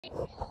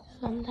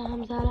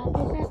Sometimes all I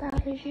think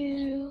about is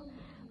you.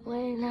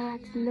 Late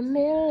nights in the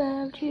middle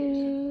of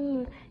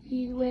June.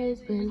 You always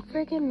been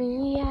freaking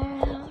me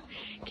out.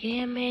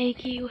 Can't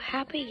make you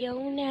happier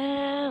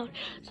now.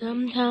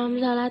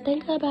 Sometimes all I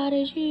think about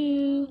is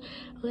you.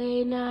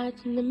 Late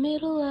nights in the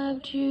middle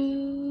of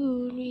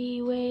June.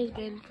 You always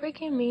been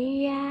freaking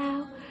me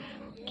out.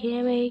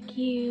 Can't make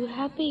you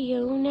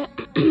happier now.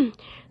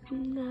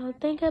 All I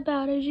think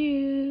about is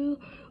you.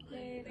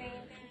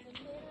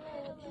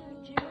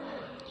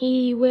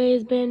 He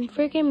always been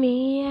freaking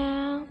me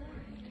out.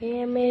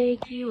 Can't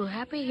make you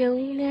happier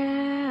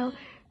now.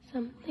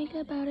 Something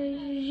about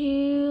it is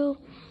you.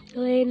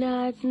 Late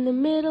nights in the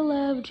middle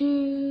of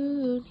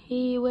June.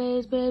 He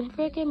always been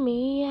freaking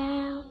me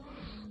out.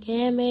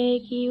 Can't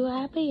make you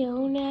happier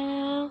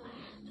now.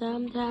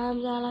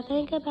 Sometimes all I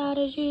think about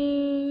is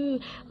you.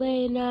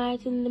 Late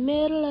nights in the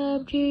middle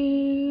of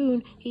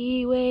June.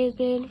 He always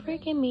been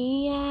freaking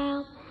me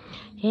out.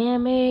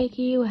 Can't make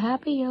you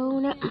happier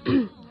now.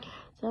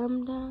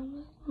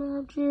 Sometimes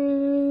of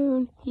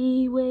June,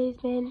 he always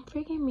been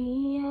freaking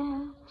me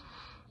out.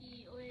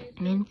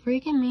 Been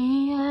freaking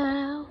me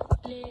out.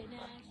 Late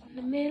nights in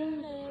the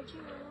middle of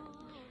June.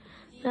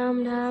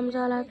 Sometimes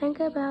all I think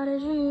about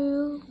is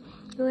you.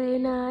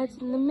 Late nights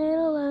in the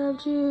middle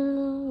of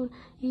June.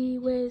 He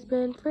always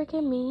been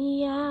freaking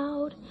me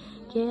out.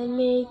 Can't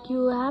make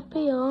you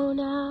happier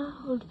now.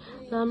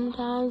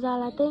 Sometimes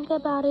all I think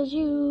about is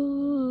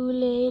you.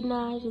 Late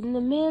nights in the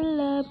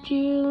middle of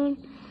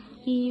June.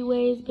 He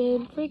always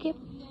been freaking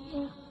me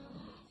out.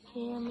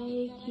 Can't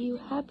make you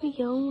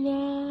happier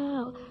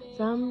now.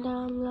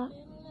 Sometimes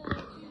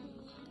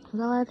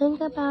all I think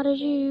about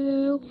is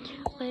you.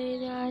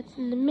 Late nights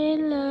in the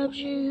middle of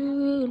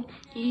June.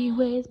 He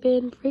always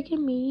been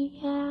freaking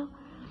me out.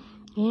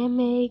 Can't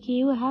make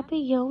you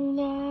happier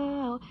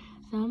now.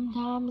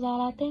 Sometimes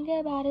all I think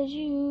about is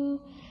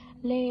you.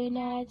 Late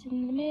nights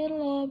in the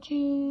middle of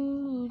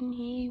June.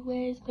 He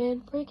always been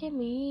freaking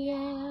me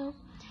out.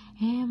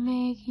 Can't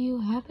make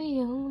you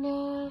happier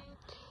now.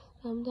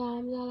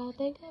 Sometimes all I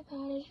think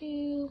about is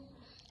you.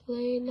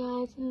 Late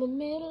nights in the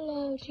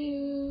middle of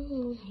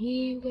June.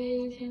 He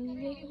always been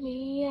freaking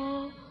me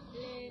out.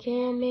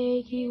 Can't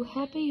make you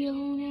happier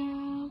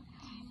now.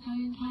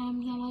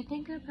 Sometimes all I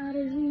think about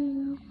is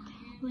you.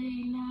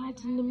 Late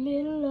nights in the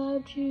middle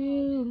of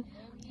June.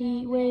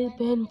 He always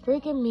been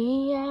freaking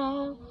me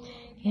out.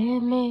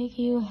 Can't make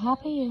you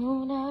happier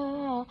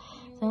now.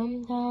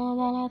 Sometimes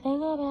all I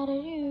think about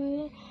is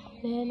you.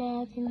 Late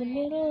nights in the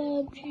middle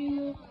of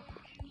June.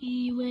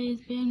 He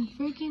always been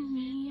freaking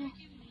me out.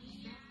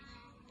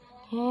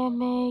 Can't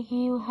make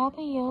you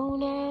happier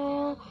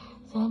now.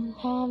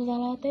 Sometimes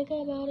all I think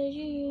about is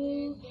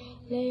you.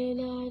 Late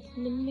nights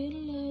in the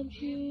middle of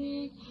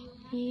June.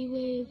 He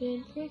always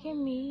been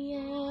freaking me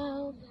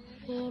out.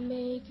 Can't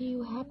make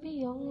you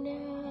happier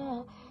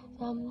now.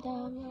 Sometimes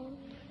all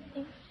I think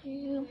of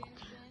you.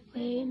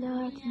 Late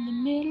nights in the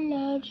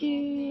middle of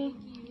June.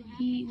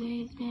 He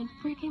always been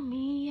freaking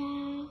me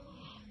out.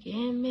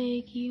 Can't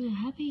make you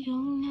happier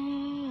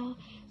now.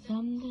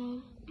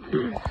 Sometimes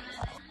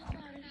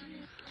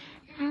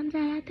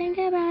all I think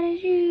about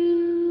is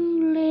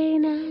you. Late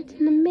nights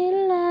in the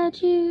middle of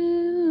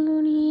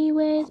June. He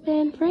always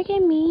been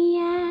freaking me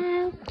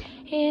out.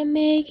 Can't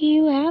make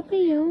you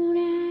happier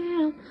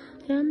now.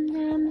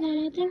 Sometimes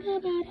all I think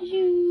about is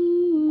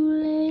you.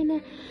 Late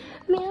night,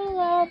 middle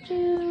of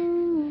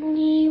June.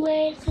 He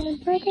always been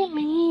freaking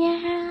me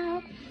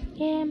out.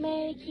 Can't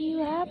make you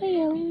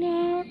happier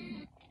now.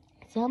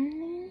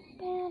 Something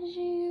about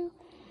you.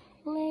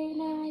 Late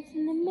nights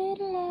in the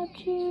middle of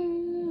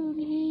June.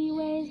 He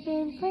always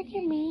been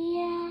freaking me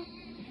out.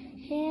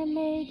 Can't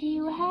make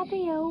you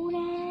happier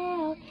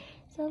now.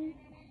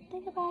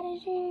 Something about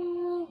is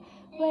you.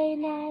 Late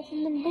nights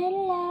in the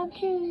middle of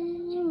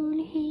June.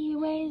 He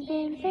always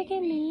been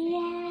freaking me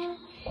out.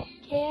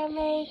 Can't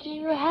make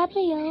you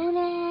happier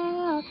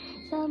now.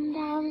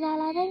 Sometimes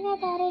all I think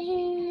about is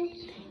you.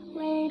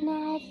 Late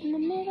nights in the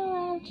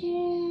middle of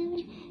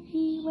June.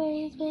 He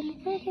always been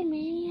freaking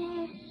me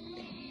out.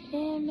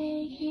 Can't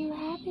make you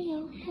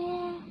happier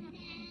now.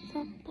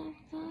 Sometimes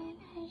all I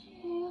think is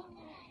you.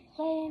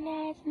 Late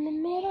nights in the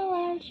middle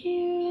of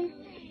June.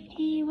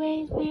 He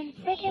always been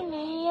freaking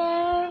me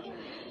out.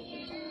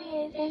 He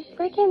always been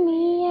freaking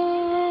me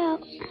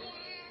out.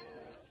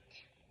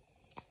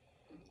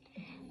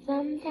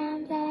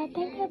 Sometimes all I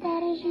think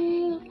about is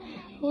you.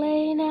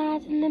 Late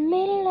nights in the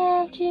middle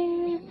of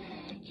June.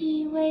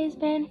 He always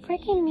been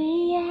freaking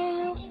me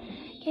out.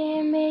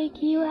 Can't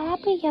make you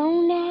happier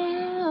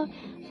now.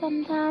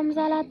 Sometimes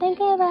all I think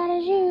about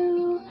is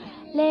you.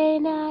 Late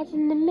nights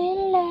in the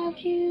middle of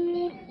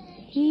June.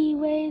 He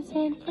always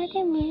been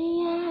freaking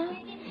me out.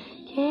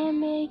 Can't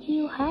make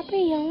you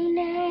happier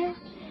now.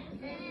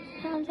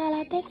 Sometimes all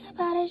I think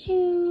about is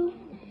you.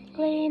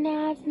 Late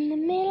nights in the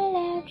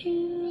middle of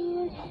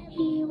June.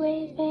 He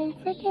always been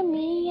freaking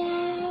me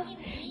out.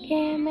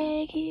 Can't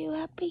make you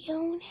happier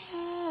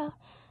now.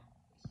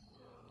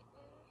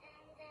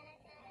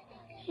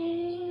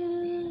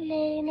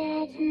 Late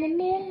nights in the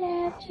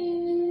middle of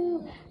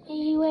June.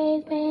 He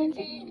always been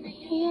taking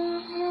me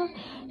out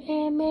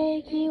and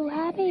make you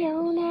happy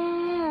all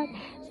night.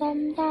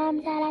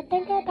 Sometimes all I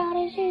think about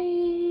is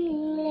you,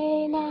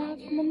 late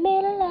nights in the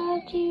middle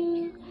of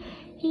June.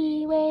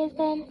 He always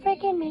been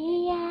freaking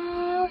me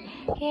out,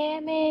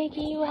 can't make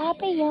you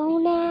happy all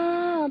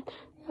night.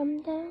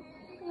 Sometimes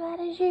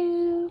about is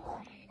you,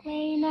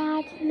 late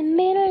nights in the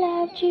middle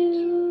of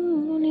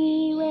June.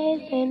 He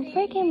always been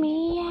freaking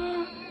me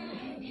out,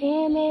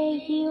 can't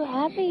make you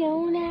happy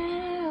all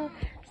night.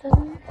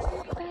 Something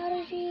about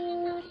is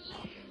you,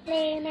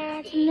 late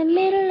nights in the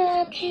middle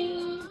of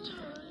June.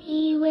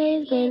 He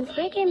always been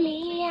freaking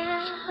me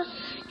out,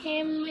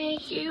 can't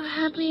make you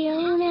happy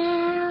all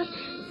night.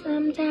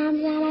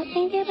 Sometimes all I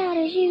think about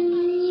is you,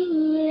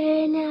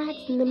 late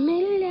nights in the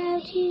middle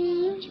of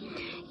June.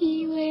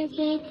 He always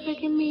been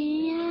freaking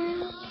me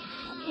out,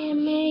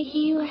 can't make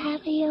you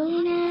happy all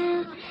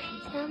night.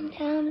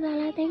 Sometimes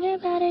all I think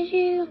about is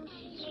you,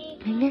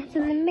 late nights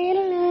in the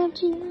middle of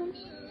June.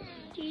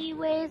 He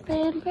always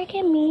been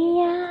freaking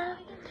me out,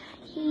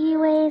 he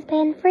always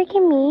been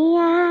freaking me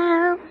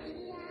out.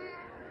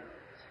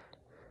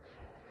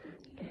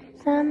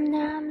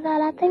 Sometimes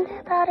all I think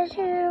about is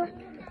you,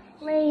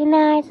 late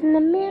nights in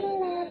the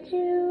middle of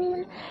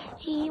June.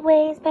 He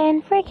always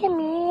been freaking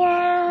me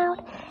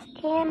out,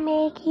 can't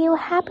make you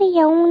happy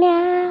all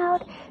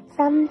night.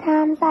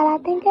 Sometimes all I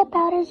think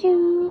about is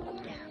you,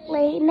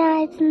 late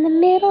nights in the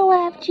middle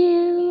of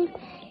June.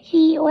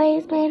 He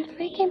always been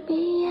freaking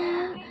me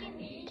out,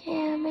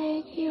 can't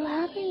make you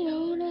happy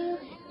all night.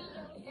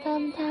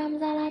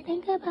 Sometimes all I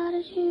think about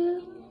is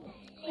you,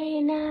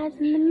 late nights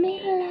in the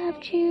middle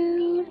of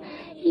June.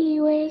 He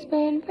always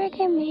been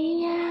freaking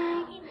me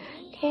out,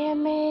 can't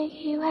make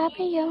you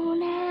happy all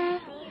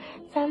night.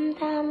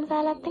 Sometimes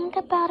all I think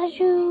about is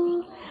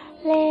you,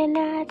 late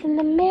nights in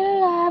the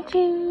middle of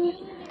June.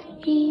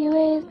 He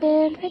always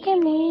been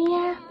freaking me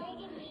out,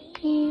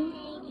 he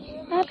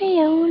happy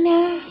all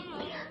night.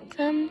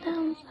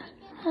 Sometimes all I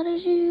think about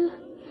is you,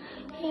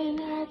 late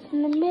nights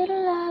in the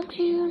middle of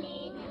June.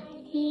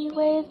 He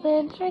always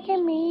been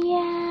freaking me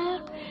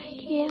out,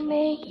 can't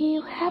make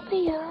you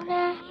happy all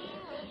night.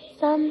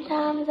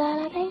 Sometimes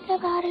all I think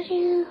about is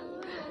you,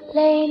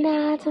 late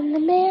nights in the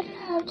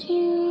middle of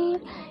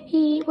June.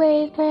 He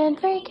always been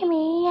freaking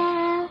me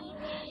out,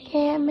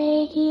 can't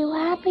make you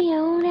happy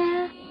all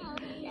night.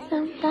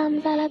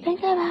 Sometimes all I think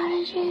about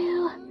is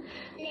you,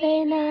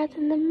 late nights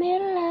in the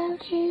middle of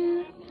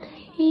June.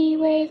 He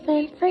always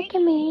been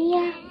freaking me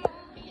out,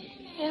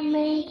 can't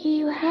make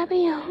you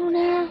happy all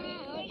night.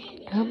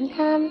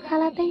 Sometimes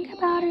all I think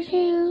about is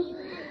you,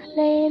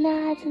 late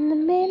nights in the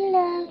middle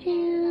of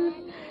June.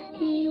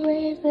 He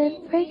always been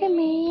freaking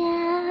me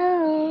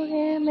out,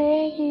 can't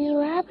make you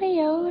happy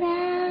all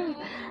night.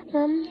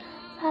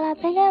 Sometimes all I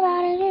think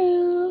about is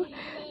you,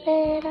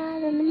 late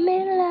nights in the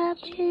middle of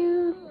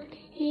June.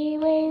 He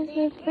always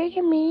been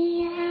freaking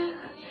me out,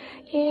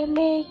 can't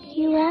make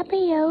you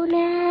happy all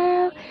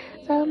night.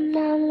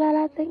 Sometimes all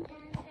I think.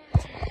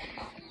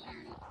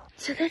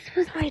 So this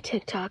was my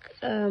TikTok,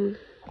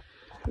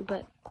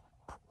 but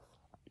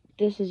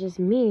this is just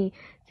me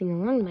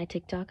singing along with my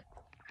TikTok.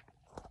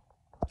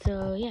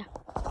 So yeah,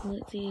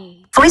 let's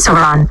see.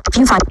 Voiceover on.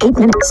 Viewfinder. 8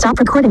 minutes. Stop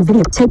recording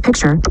video. Take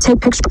picture.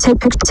 Take picture. Take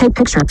picture. Take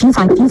picture.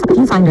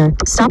 Viewfinder.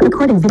 Stop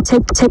recording video.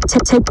 Take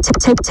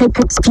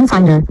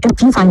viewfinder.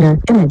 Viewfinder.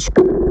 Image.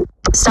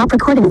 Stop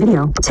recording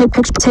video. Take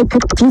picture. Take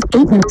picture.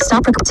 8 minutes.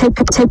 Stop. Take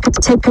picture.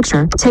 Take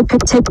picture.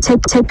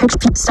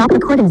 Stop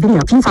recording video.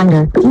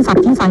 Viewfinder.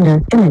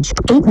 Image.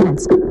 8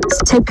 minutes.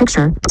 Take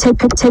picture. Take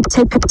picture.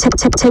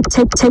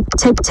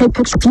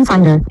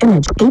 Viewfinder.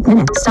 Image. 8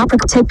 minutes. Stop.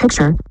 Take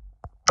picture.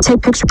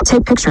 Take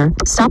picture.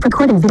 Stop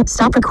recording video.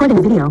 Stop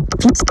recording video.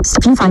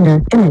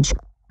 Viewfinder. Image.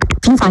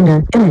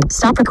 Viewfinder. Image.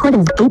 Stop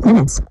recording. 8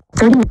 minutes.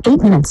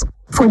 38 minutes.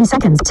 40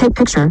 seconds. Take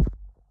picture.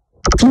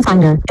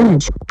 Viewfinder.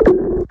 Image.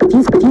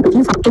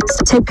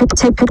 Take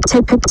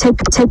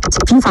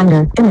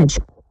viewfinder. Image.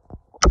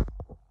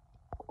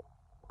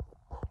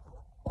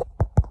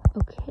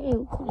 Okay,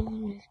 what is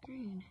on the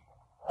screen?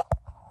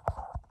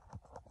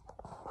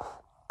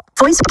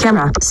 Voice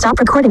camera. Stop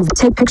recording.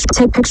 Take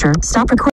picture. Stop recording.